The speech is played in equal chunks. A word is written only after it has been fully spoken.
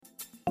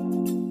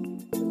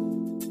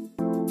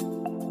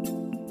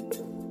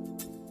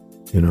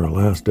In our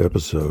last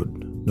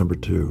episode, number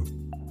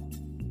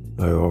 2,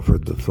 I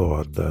offered the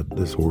thought that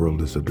this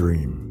world is a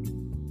dream.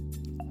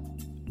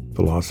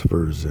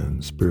 Philosophers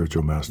and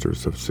spiritual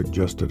masters have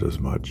suggested as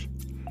much,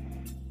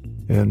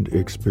 and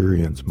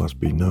experience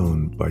must be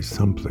known by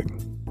something.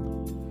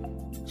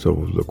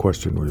 So the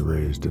question we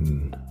raised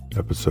in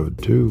episode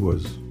 2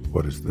 was,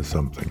 what is the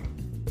something?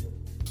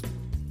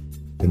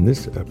 In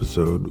this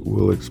episode,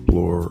 we'll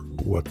explore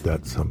what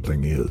that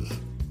something is.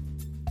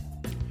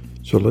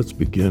 So let's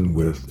begin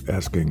with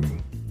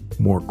asking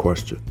more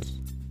questions.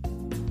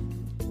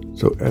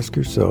 So ask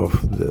yourself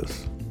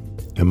this: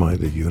 am I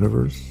the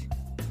universe?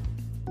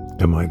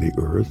 Am I the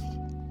earth?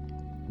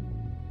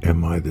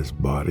 Am I this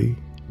body?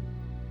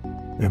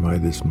 Am I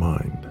this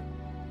mind?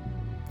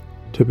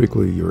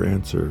 Typically, your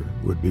answer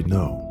would be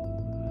no.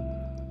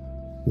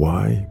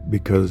 Why?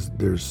 Because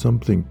there's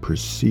something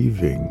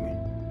perceiving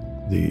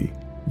the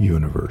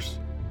universe,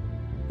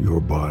 your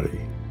body,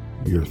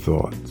 your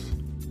thoughts.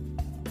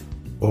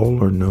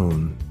 All are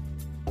known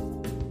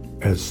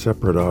as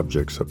separate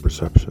objects of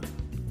perception.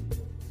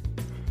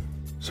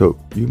 So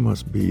you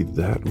must be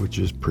that which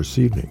is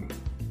perceiving.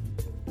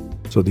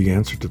 So the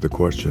answer to the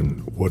question,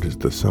 what is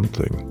the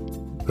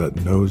something that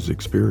knows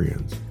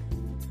experience?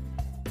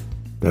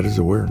 That is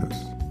awareness.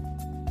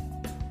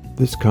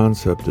 This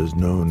concept is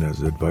known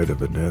as Advaita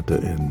Vedanta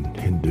in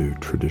Hindu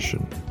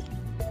tradition.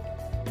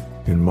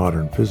 In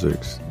modern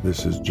physics,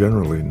 this is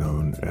generally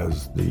known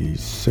as the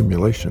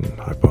simulation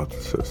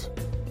hypothesis.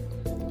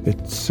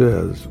 It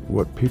says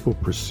what people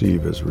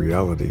perceive as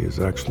reality is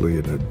actually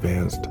an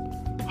advanced,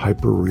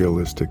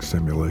 hyper-realistic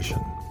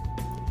simulation.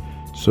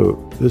 So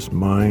this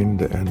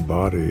mind and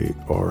body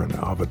are an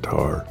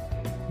avatar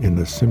in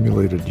the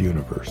simulated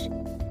universe,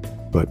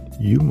 but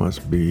you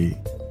must be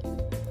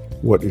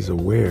what is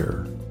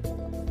aware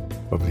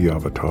of the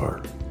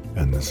avatar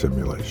and the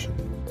simulation.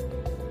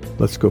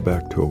 Let's go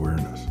back to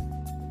awareness.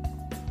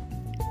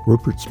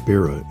 Rupert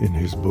Spira, in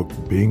his book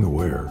Being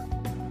Aware,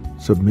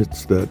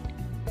 submits that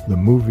the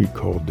movie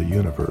called The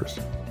Universe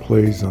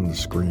plays on the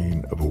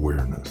screen of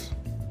awareness.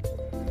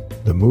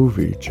 The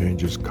movie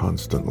changes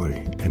constantly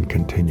and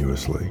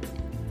continuously,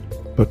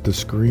 but the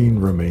screen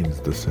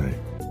remains the same.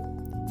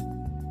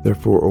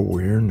 Therefore,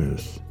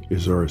 awareness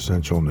is our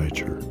essential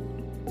nature,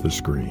 the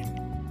screen.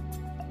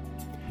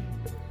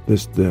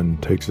 This then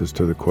takes us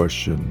to the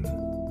question,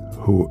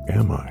 who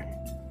am I?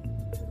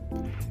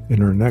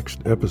 In our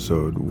next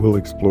episode, we'll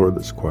explore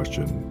this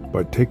question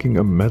by taking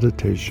a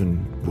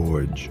meditation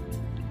voyage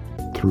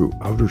through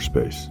outer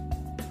space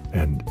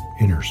and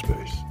inner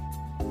space.